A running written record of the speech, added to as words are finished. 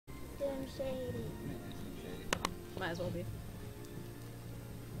shady. Might as well be.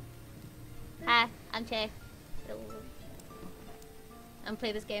 Hi, I'm Che. I'm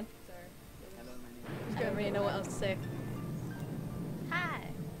playing this game. I don't really know what else to say. Hi,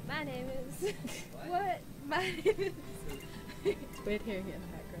 my name is. What? My name is. It's weird hearing it in the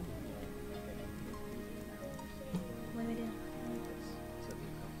background. What do we do? So that you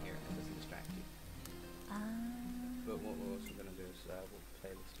can't hear it, it doesn't distract you. But what we're also going to do is we'll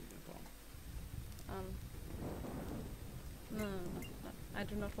play the student form. No, I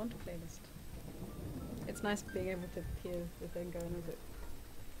do not want a playlist. It's nice being able to hear the thing going with it.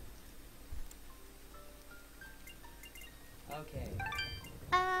 Okay.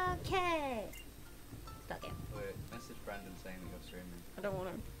 Okay. Stop game. Wait, message Brandon saying that you're streaming. I don't want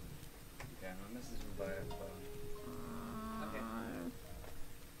to. Okay, I'm going to message him via phone. Okay.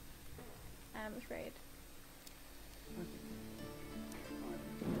 I'm afraid.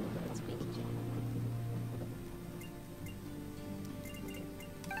 Let's speak.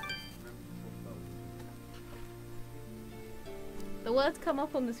 The words come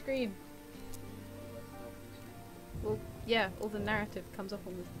up on the screen. Well, yeah, all the narrative comes up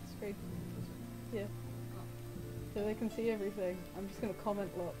on the screen. Yeah. So they can see everything. I'm just gonna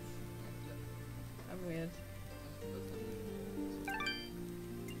comment lots. I'm weird.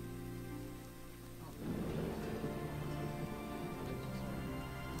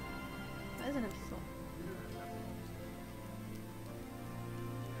 That is an empty slot.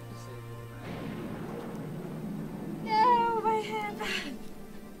 No, my hairband!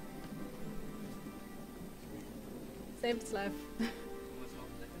 Saved its life.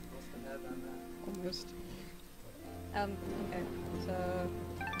 Almost. Okay, so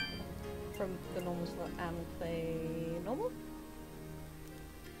from the normal slot and we'll play normal?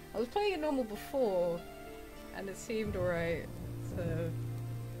 I was playing it normal before and it seemed alright, so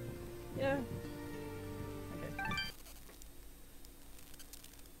yeah. Okay.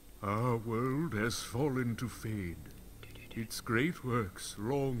 Our world has fallen to fade, its great works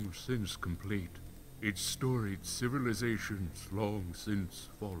long since complete, its storied civilizations long since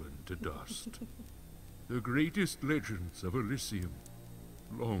fallen to dust. The greatest legends of Elysium,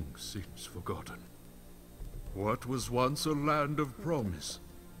 long since forgotten. What was once a land of promise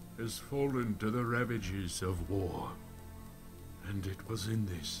has fallen to the ravages of war. And it was in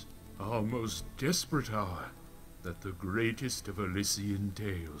this, our most desperate hour, that the greatest of Elysian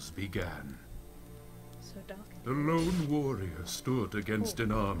tales began. So dark. The lone warrior stood against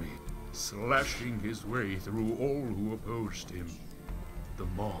an army, slashing his way through all who opposed him. The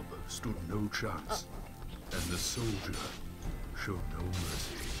mob stood no chance, and the soldier showed no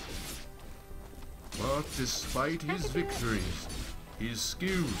mercy. But despite his victories, his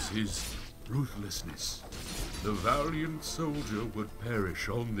skills, his ruthlessness, the valiant soldier would perish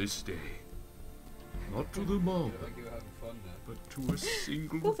on this day. Not to the mob, I feel like you were having fun there. but to a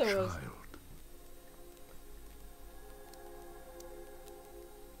single Of course I was. child.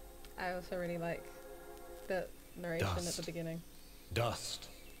 I also really like the narration at the Dust. beginning. Dust,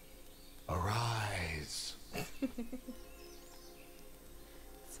 arise.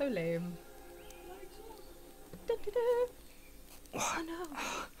 So lame. What? no.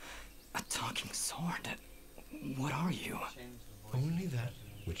 A talking sword? What are you? Change the voice. Only that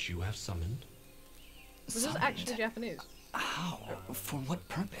which you have summoned. Was this actually Japanese? How? For what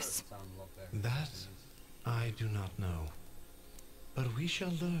purpose? Sound a lot better. That I do not know. But we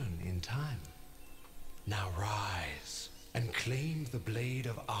shall learn in time. Now rise and claim the blade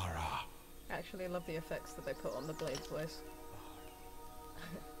of Ara. I actually love the effects that they put on the blade's voice.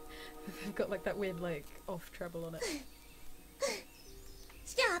 They've got like that weird like off treble on it.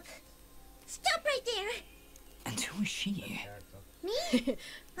 Stop! Stop right there! And who is she? Character. Me?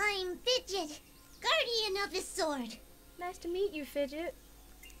 I'm Fidget, guardian of this sword. Nice to meet you, Fidget.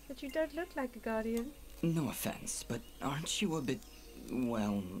 But you don't look like a guardian. No offense, but aren't you a bit,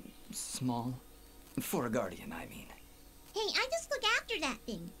 well, small? For a guardian, I mean. Hey, I just look after that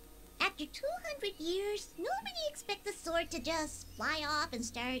thing. After 200 years, nobody expects the sword to just fly off and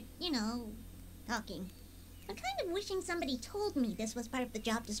start, you know, talking. I'm kind of wishing somebody told me this was part of the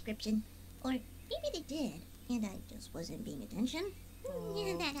job description. Or maybe they did, and I just wasn't paying attention.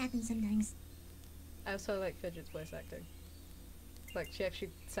 Yeah, that happens sometimes. I also like Fidget's voice acting. Like she actually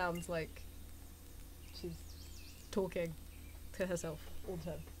sounds like she's talking to herself all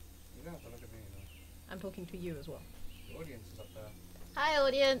the time. You don't have to look at me, though. I'm talking to you as well. The audience is up there. Hi,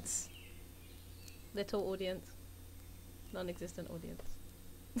 audience. Little audience. Non-existent audience.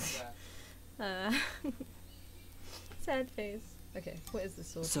 Yeah. Sad face. Okay, what is this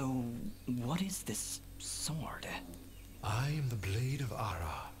sword? So, what is this sword? I am the blade of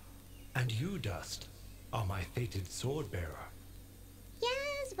Ara, And you, Dust, are my fated sword bearer.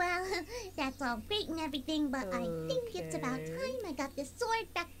 Yes, well, that's all great and everything, but I think it's about time I got this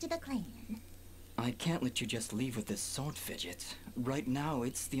sword back to the clan. I can't let you just leave with this sword, Fidget. Right now,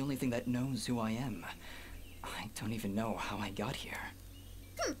 it's the only thing that knows who I am. I don't even know how I got here.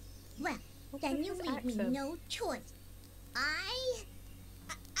 Well, then you leave me no choice. I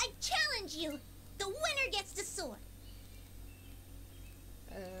challenge you. The winner gets the sword.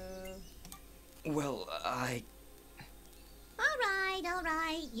 Well, All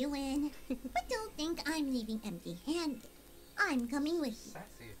right, you win. But don't think I'm leaving empty-handed. I'm coming with you.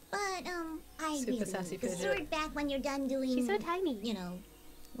 Sassy. But, I Super really sassy need the Fidget. sword back when you're done doing... She's so tiny. You know,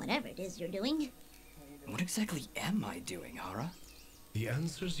 whatever it is you're doing. what exactly am I doing, Hara? The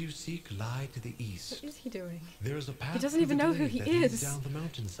answers you seek lie to the east. What is he doing? There is a path doesn't through even the know who glade he that leads is. down the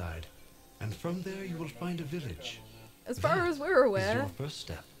mountainside, and from there you will find a village. As far That as we're is aware, your first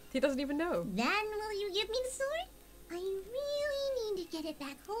step. he doesn't even know. Then will you give me the sword? I really need to get it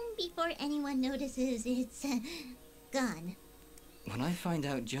back home before anyone notices it's, gone. When I find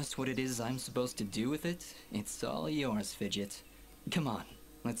out just what it is I'm supposed to do with it, it's all yours, Fidget. Come on,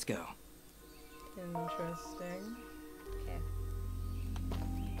 let's go. Interesting. Okay.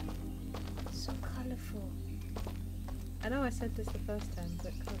 So colorful. I know I said this the first time,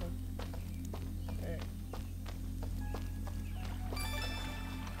 but color. Alright.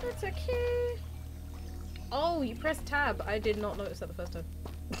 That's a key! Oh, you pressed tab! I did not notice that the first time.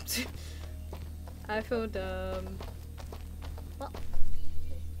 I feel dumb. Well,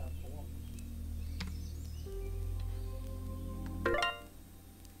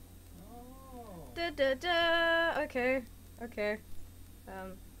 Da da da! Okay, okay.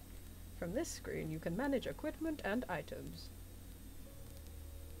 From this screen you can manage equipment and items.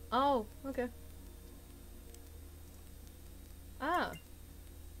 Oh, okay. Ah.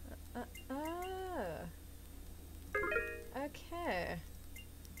 Okay.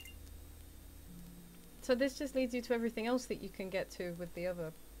 So this just leads you to everything else that you can get to with the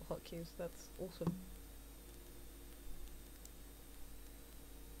other hotkeys. That's awesome.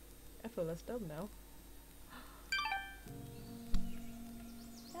 I feel less dumb now.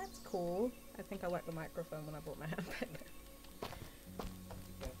 That's cool. I think I whacked the microphone when I brought my hand back there.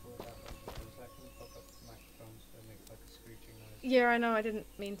 Careful with that one, because that can pop up the microphone, so it makes like a screeching noise. Yeah, I know, I didn't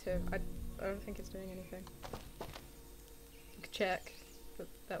mean to. I don't think it's doing anything. You could check, but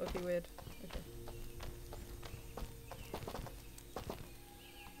that would be weird. Okay.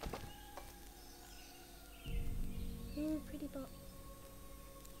 ooh, pretty bot.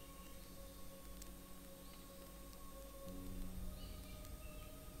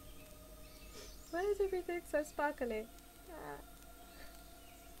 Why is everything so sparkly?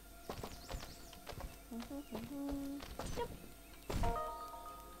 Yep.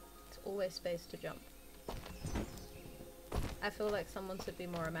 It's always space to jump. I feel like someone should be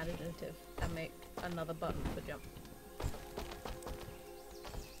more imaginative and make another button for jump.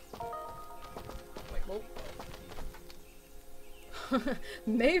 Well,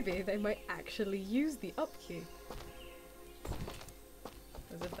 maybe they might actually use the up key.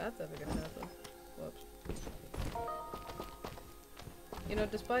 As if that's ever gonna happen. Whoops. You know,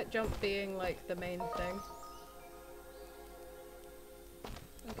 despite jump being like the main thing.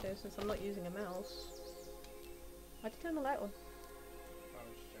 Okay, since I'm not using a mouse. Why'd you turn the light on? I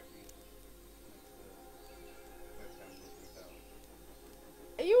was checking the webcam wasn't down.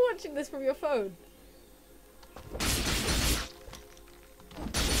 Are you watching this from your phone?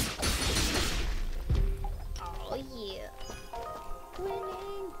 Oh yeah.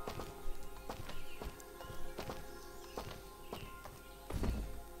 Winning.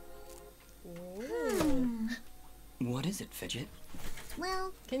 What is it, Fidget?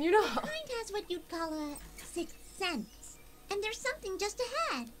 Well, Can you not? kind has what you'd call a sixth sense. And there's something just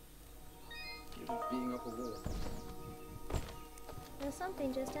ahead. It was being up a wall. There's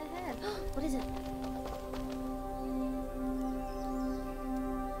something just ahead. What is it?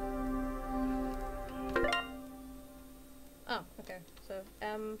 Oh, okay. So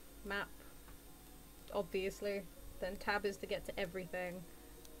M, map, obviously. Then tab is to get to everything.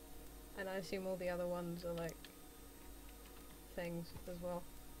 And I assume all the other ones are like things as well.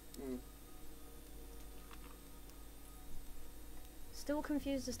 Still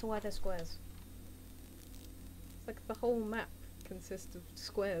confused as to why they're squares. It's like the whole map consists of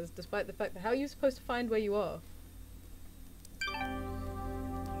squares, despite the fact that how are you supposed to find where you are?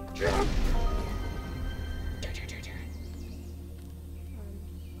 Okay.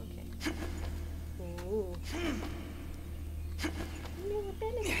 Ooh.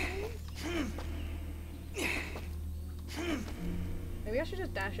 Maybe I should just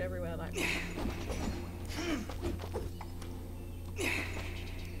dash everywhere like me.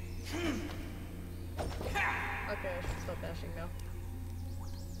 Okay, I should stop dashing now.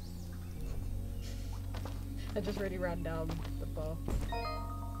 I just really ran down the bar.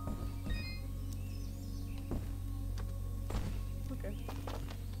 Okay.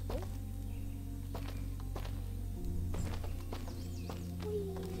 Cool.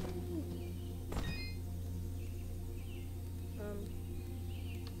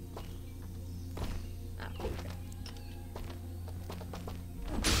 Okay.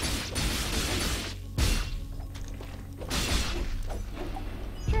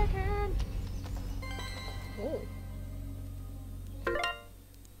 Chicken! Oh.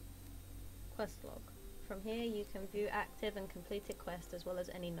 Quest log. From here you can view active and completed quests as well as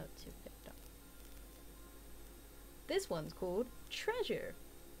any notes you've picked up. This one's called Treasure.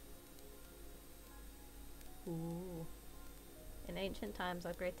 Ooh. In ancient times,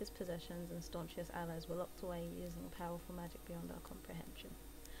 our greatest possessions and staunchest allies were locked away using powerful magic beyond our comprehension.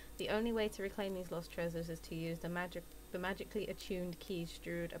 The only way to reclaim these lost treasures is to use the magically attuned keys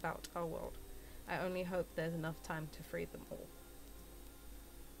strewed about our world. I only hope there's enough time to free them all.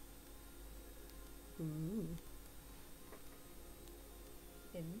 Ooh.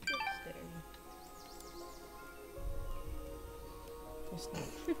 Interesting.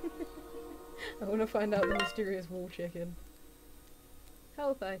 I want to find out the mysterious wall chicken.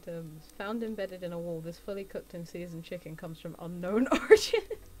 Health items. Found embedded in a wall, this fully cooked and seasoned chicken comes from unknown origins.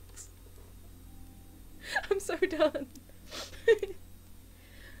 I'm so done.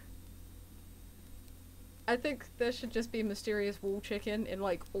 I think there should just be mysterious wall chicken in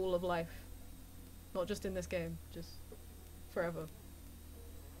like all of life. Not just in this game, just forever.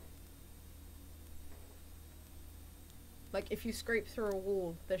 Like if you scrape through a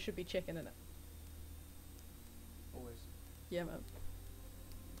wall, there should be chicken in it. Always. Yeah, man.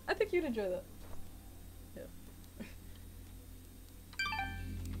 I think you'd enjoy that. Yeah.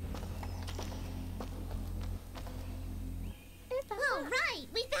 All right,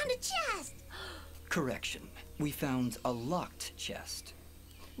 we found a chest. Correction. We found a locked chest.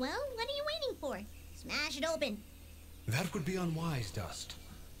 Well, what are you waiting for? Smash it open. That would be unwise, Dust.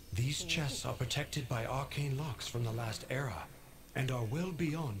 These chests are protected by arcane locks from the last era, and are well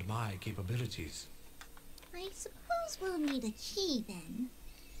beyond my capabilities. I suppose we'll need a key then.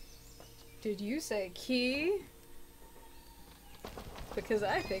 Did you say key? Because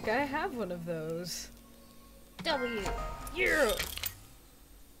I think I have one of those. W. Yeah.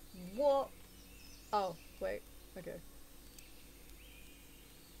 What? Oh, wait. Okay.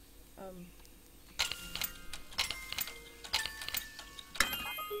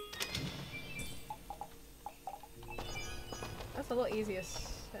 That's a lot easier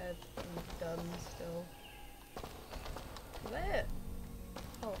said than done still. Is that it?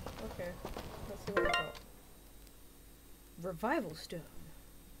 Oh, okay. Let's see what I got. Revival Stone.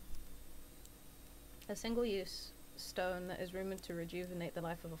 A single-use stone that is rumored to rejuvenate the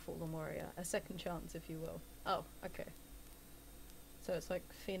life of a fallen warrior. A second chance, if you will. Oh, okay. So it's like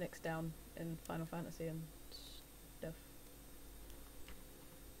Phoenix Down in Final Fantasy and stuff.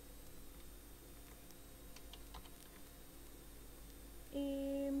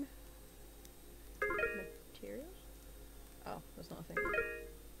 Materials? Oh, that's not a thing.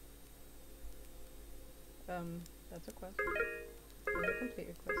 That's a quest. There's a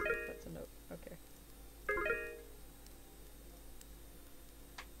completed quest. That's a note. Okay.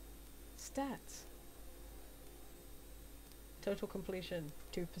 Stats. Total completion,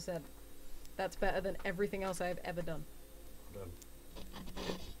 2%. That's better than everything else I've ever done. Done.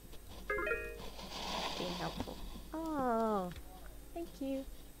 Being helpful. Oh, thank you.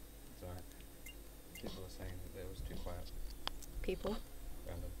 It's alright. People are saying that it was too quiet. People.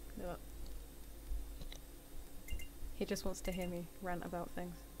 Random. No. He just wants to hear me rant about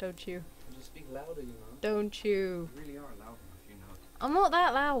things. Don't you? Just speak louder, you know. Don't you? You really are loud enough, you know. I'm not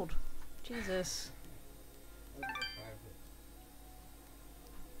that loud. Jesus.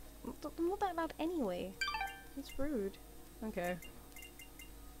 I'm not that loud anyway. It's rude. Okay.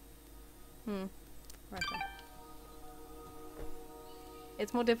 Right then.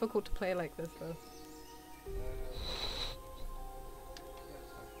 It's more difficult to play like this though.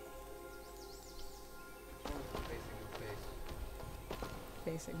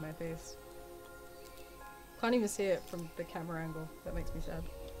 Facing my face. Can't even see it from the camera angle. That makes me sad.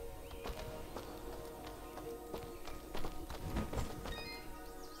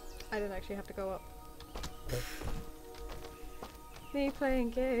 I didn't actually have to go up. Me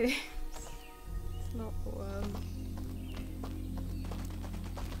playing games. It's not fun.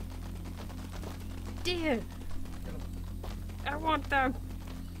 Dear! I want them!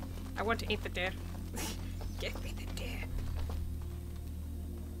 I want to eat the deer. Give me the deer.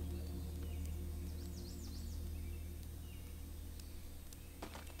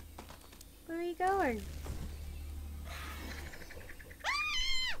 Where are you going?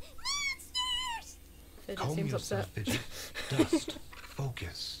 Monsters! Fidget Calm seems yourself, upset. Fidget. Dust.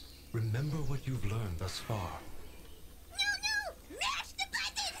 Focus. Remember what you've learned thus far. No! Mash the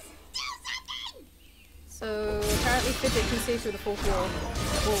buttons! Do something! So apparently Fidget can see through the fourth wall.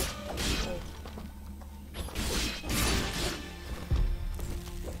 Whoa.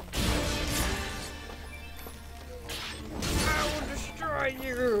 I will destroy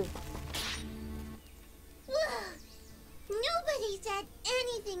you! Nobody said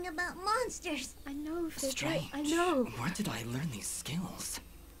anything about monsters. I know, Fidget. Strange. I know. Where did I learn these skills?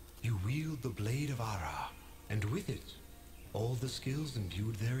 You wield the blade of Ara, and with it, all the skills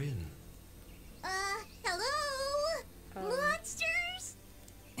imbued therein. Hello? Monsters?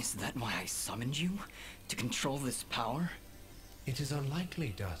 Is that why I summoned you? To control this power? It is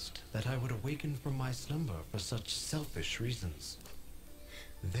unlikely, Dust, that I would awaken from my slumber for such selfish reasons.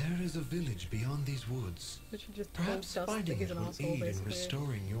 There is a village beyond these woods. Which you just Perhaps told Dust that finding he's it an will asshole, aid in basically.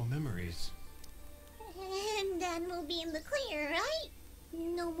 restoring your memories. And then we'll be in the clear, right?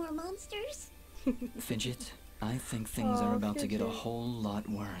 No more monsters? Fidget, I think things Aw, are about to get a Fidget. whole lot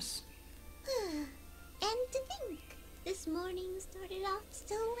worse. And to think, this morning started off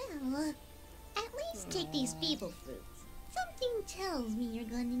so well. At least take these feeble fruits. Something tells me you're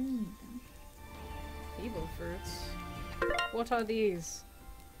gonna need them. Feeble fruits? What are these?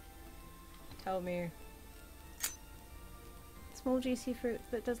 Tell me. Small juicy fruit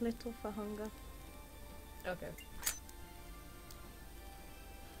that does little for hunger. Okay.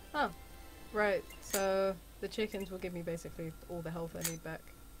 Oh, right. So the chickens will give me basically all the health I need back,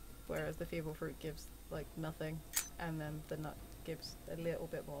 whereas the feeble fruit gives like nothing, and then the nut gives a little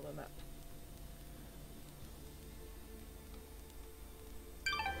bit more than that.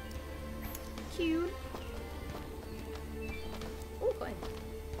 Cute. Oh, fine.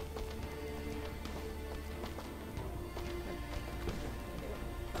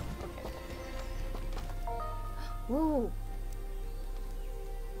 Okay. Whoa!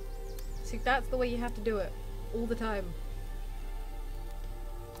 See, that's the way you have to do it. All the time.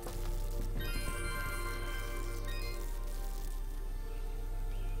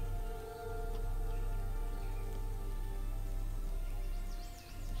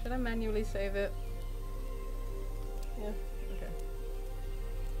 Should I manually save it? Yeah, okay.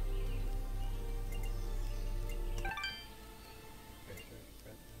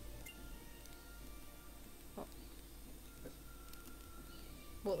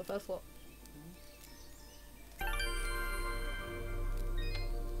 What, the first lot?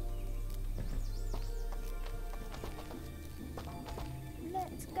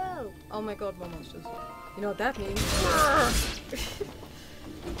 Let's go. Oh my god, more monsters. You know what that means?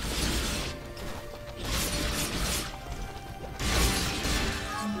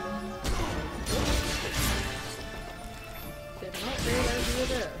 Did not realize you were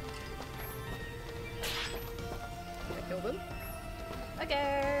there. Can I kill them?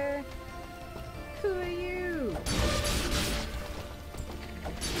 Okay. Who are you?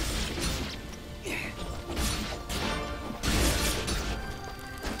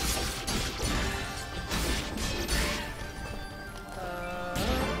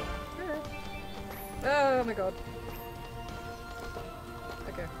 Oh my god.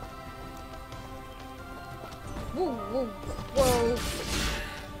 Okay. Whoa, whoa, whoa.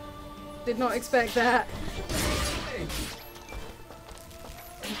 Did not expect that.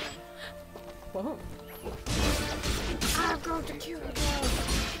 Whoa. I'm going to kill you.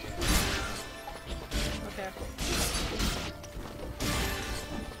 Okay.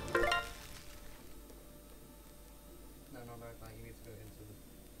 No, like you need to go into the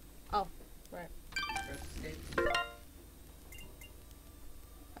Oh, right. first escape.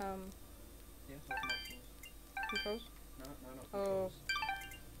 Yeah, open options. Controls? No, not Oh. controls.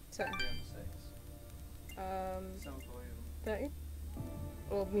 Setting. Be on the settings. Sound volume, 30?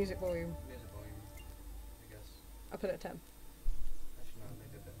 Or music volume. music volume, I guess. I put it at 10. Actually, no,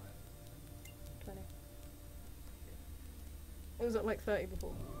 maybe a bit higher. 20. It was at like 30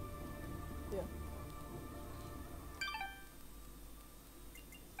 before. Yeah.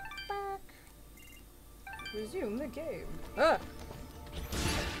 Back. Resume the game. Ah!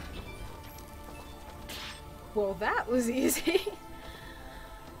 Well, that was easy.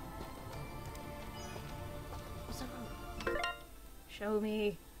 Show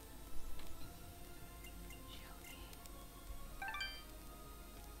me. Show me.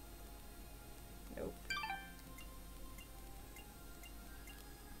 Nope.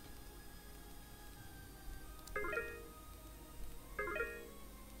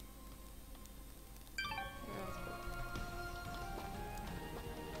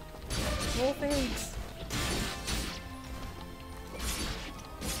 More things.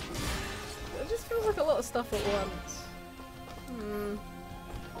 It just feels like a lot of stuff at once. Hmm.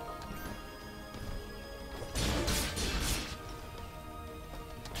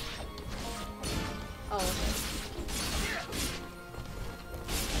 Oh, okay.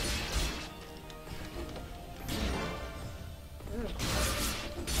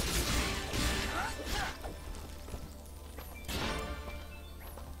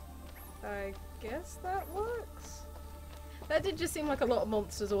 I guess that works. That did just seem like a lot of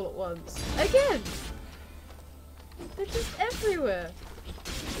monsters all at once. Again! They're just everywhere.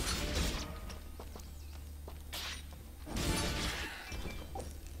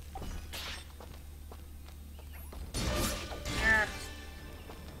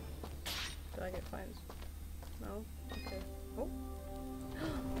 Did I get fines? No? Okay. Oh.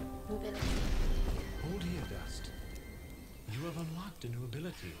 Mobility. Hold here, Dust. You have unlocked a new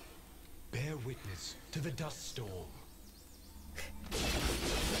ability. Bear witness to the dust storm.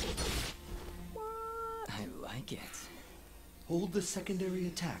 I like it. Hold the secondary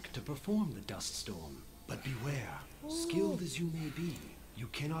attack to perform the dust storm. But beware, skilled as you may be, you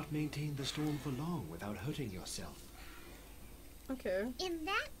cannot maintain the storm for long without hurting yourself. Okay. In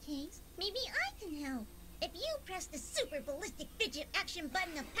that case, maybe I can help. If you press the super ballistic fidget action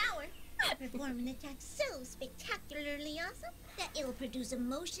button of power, I perform an attack so spectacularly awesome that it'll produce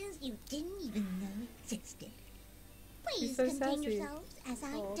emotions you didn't even know existed. Please so contain sassy. yourselves as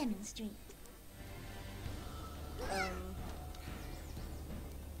I Aw. demonstrate.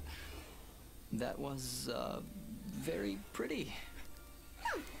 That was, very pretty.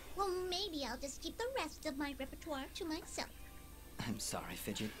 Well, maybe I'll just keep the rest of my repertoire to myself. I'm sorry,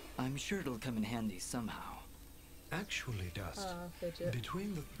 Fidget. I'm sure it'll come in handy somehow. Actually, Dust, Fidget.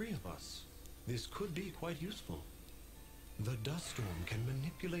 between the three of us, this could be quite useful. The dust storm can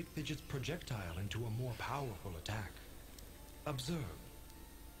manipulate Fidget's projectile into a more powerful attack. Observe.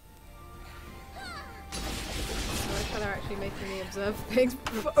 I like how they're actually making me observe things.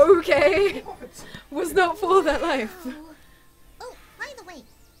 Okay! Was not for that life. Oh, by the way,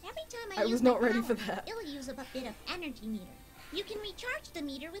 every time I use was my not ready power, for that. it'll use up a bit of energy meter. You can recharge the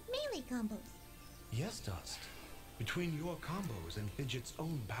meter with melee combos. Yes, Dust. Between your combos and Fidget's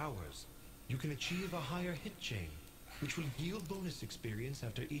own powers, you can achieve a higher hit chain, which will yield bonus experience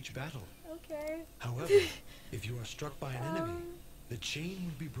after each battle. Okay. However, if you are struck by an enemy, the chain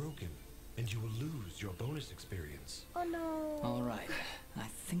will be broken, and you will lose your bonus experience. Oh no. Alright, I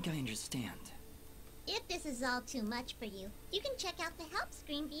think I understand. If this is all too much for you, you can check out the help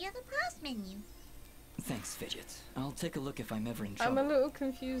screen via the pause menu. Thanks, Fidget. I'll take a look if I'm ever in I'm trouble. a little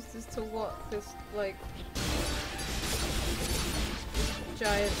confused as to what this, like,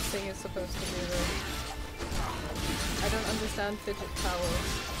 giant thing is supposed to do though. I don't understand fidget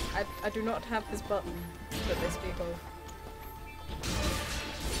powers. I do not have this button that they speak of.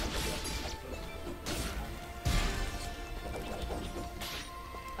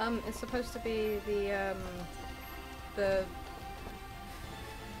 It's supposed to be the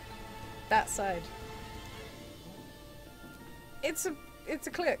that side. It's a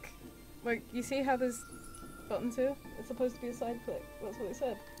click. Like, you see how there's buttons here? It's supposed to be a side click. That's what it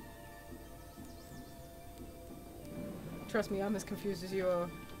said. Trust me, I'm as confused as you are.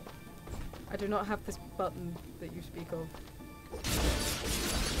 I do not have this button that you speak of.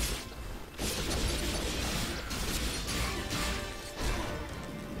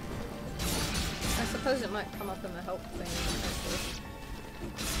 I suppose it might come up in the help thing.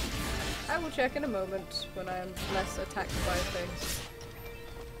 I will check in a moment when I am less attacked by things.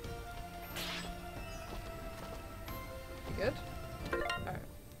 You good? Alright.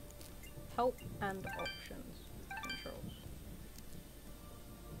 Help and options. Controls.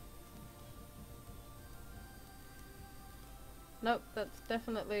 Nope, that's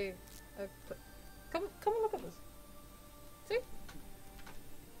definitely a come and look at this. See?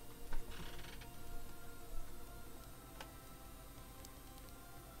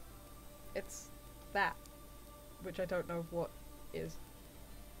 It's that, which I don't know what is.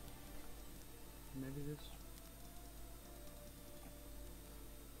 Maybe this.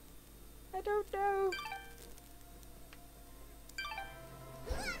 I don't know.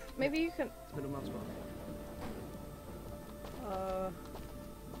 Maybe you can. It's middle mouse button.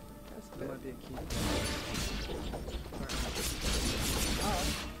 That's a There bit. might be a key. Oh.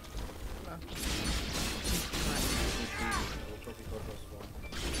 No. We'll probably go across as well.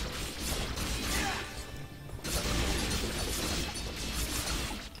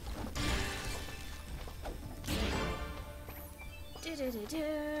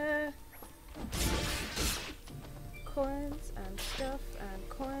 coins and stuff and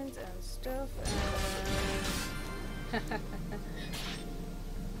coins and stuff and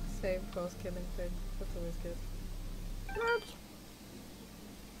same course killing thing. That's always good.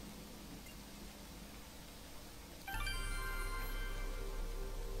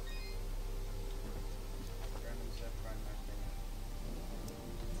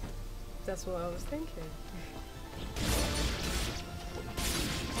 That's what I was thinking.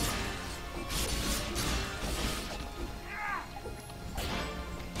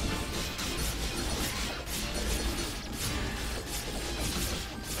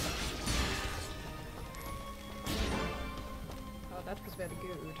 Oh, that was very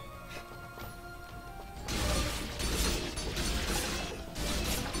good.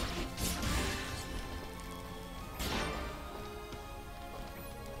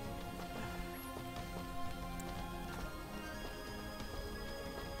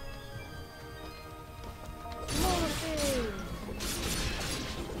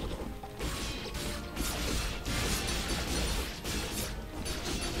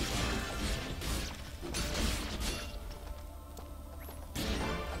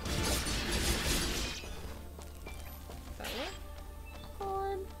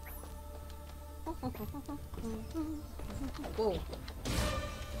 Whoa.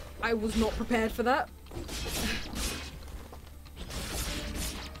 I was not prepared for that.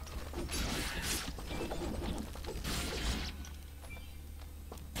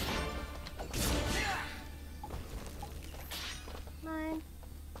 Nine.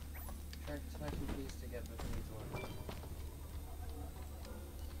 Try smashing keys to get the thing to work.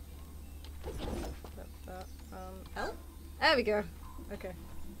 L? There we go. Okay.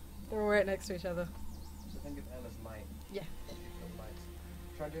 We're right next to each other. So think of L as light. Yeah. The lights.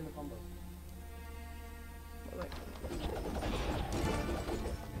 Try doing the combo. Like.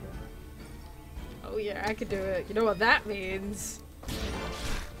 Oh yeah, I could do it. You know what that means?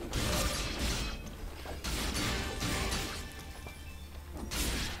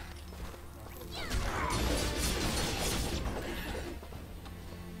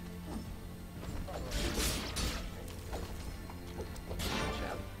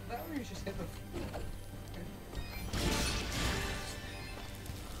 That one you just hit the...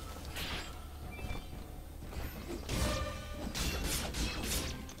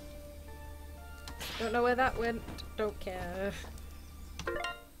 Don't know where that went. Don't care.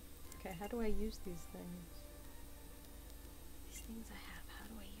 Okay, how do I use these things? These things I have, how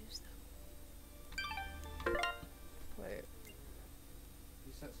do I use them? Wait.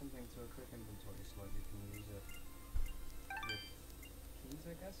 You set something to a quick inventory slot, you can use it with keys,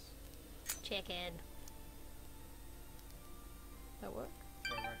 I guess? Chicken. That work?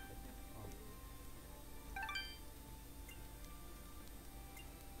 Try right clicking.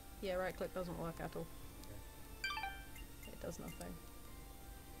 Yeah, right click doesn't work at all. It does nothing.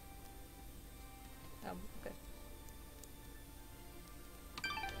 Okay.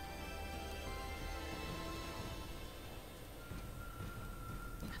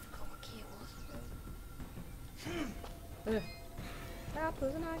 I forgot what key it was. That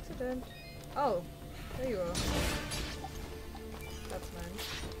was an accident. Oh, there you are. That's nice.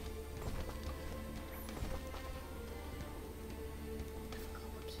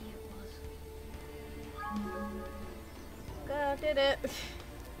 I did it! I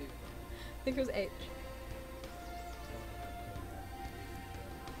think it was H.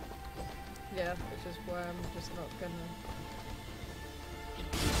 Yeah, which is why I'm just not gonna...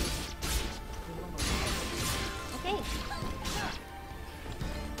 Okay.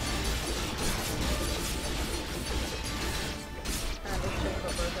 And this thing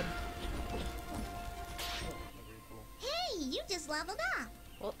got broken. Hey, you just leveled up.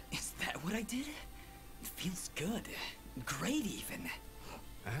 What? Is that what I did? It feels good. Great, even.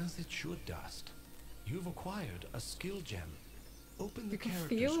 As it should, Dust. You've acquired a skill gem. Open the You can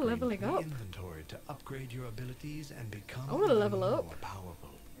character feel screen leveling in the up. inventory to upgrade your abilities and become I wanna level even up. more powerful.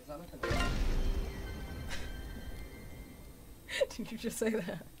 Is that like a... Did you just say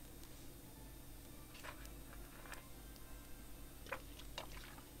that?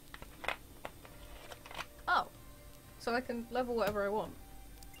 Oh. So I can level whatever I want.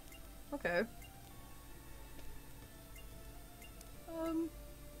 Okay.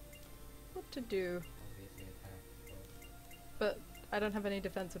 What to do? Obviously attack, But I don't have any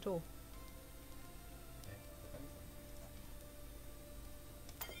defense at all.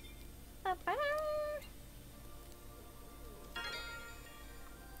 Ba-ba.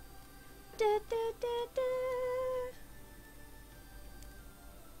 Da, da, da, da.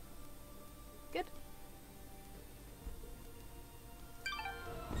 Good.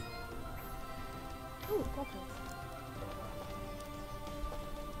 Ooh, goblins.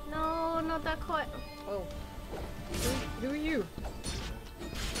 not quite. Oh. Who are you?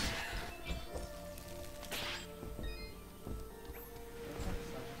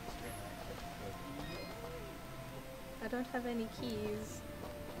 I don't have any keys.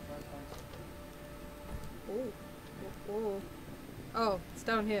 Oh. Oh. Oh, it's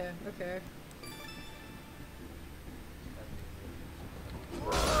down here. Okay.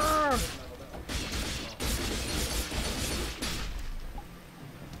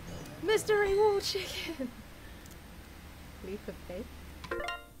 Mystery wall chicken! Leap of faith.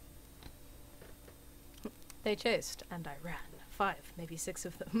 They chased, and I ran. 5, maybe 6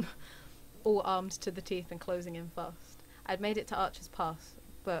 of them. All armed to the teeth and closing in fast. I'd made it to Archer's Pass,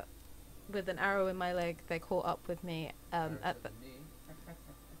 but with an arrow in my leg, they caught up with me at the...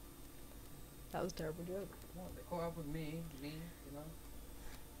 That was a terrible joke. What? They caught up with me, you know?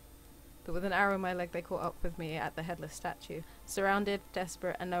 But with an arrow in my leg, they caught up with me at the headless statue. Surrounded,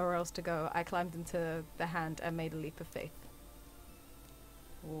 desperate, and nowhere else to go, I climbed into the hand and made a leap of faith.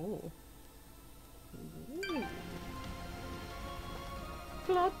 Ooh. Ooh.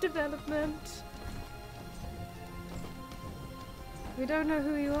 Plot development. We don't know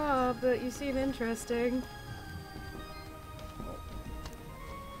who you are, but you seem interesting.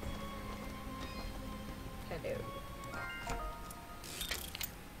 Hello.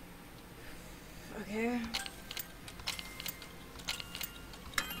 Okay.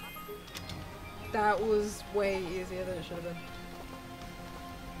 That was way easier than it should have been.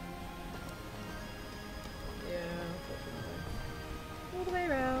 Yeah, unfortunately. All the way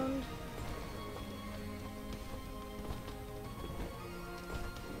around.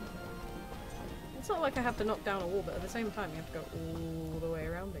 It's not like I have to knock down a wall, but at the same time you have to go all the way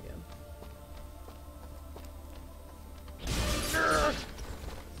around again.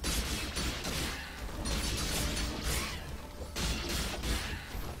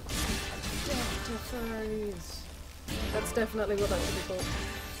 Furries. That's definitely what that should be called.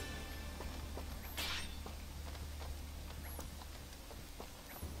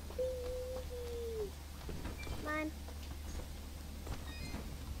 Mine.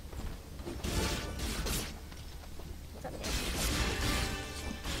 What's up here?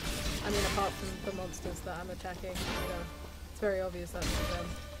 I mean, apart from the monsters that I'm attacking, you know, it's very obvious that's not them.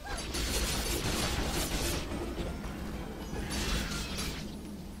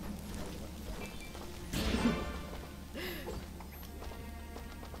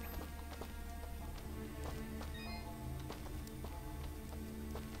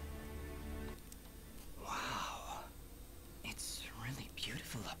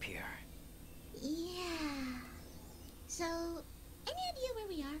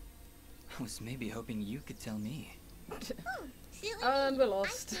 I was maybe hoping you could tell me. Oh, silly And me. we're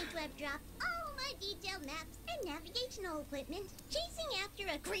lost. I seem to have dropped all my detailed maps and navigational equipment chasing after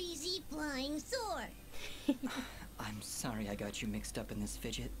a crazy flying sword. I'm sorry I got you mixed up in this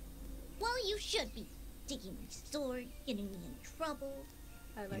fidget. Well, you should be. Taking my sword, getting me in trouble.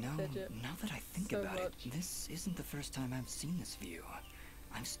 I like No, fidget. now that I think so about much. it, this isn't the first time I've seen this view.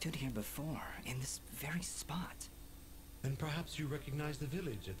 I've stood here before, in this very spot. Then perhaps you recognize the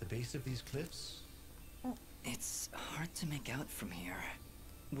village at the base of these cliffs? It's hard to make out from here.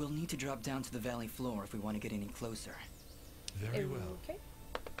 We'll need to drop down to the valley floor if we want to get any closer. Very well. Okay.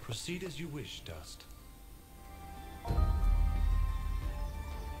 Proceed as you wish, Dust.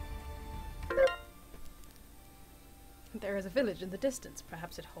 There is a village in the distance.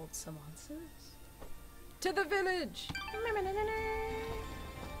 Perhaps it holds some answers. To the village!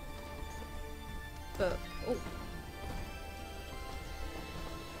 But, oh.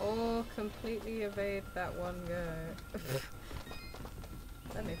 Or completely evade that one guy.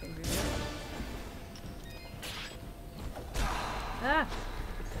 Anything do that. Ah!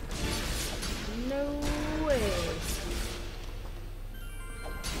 No!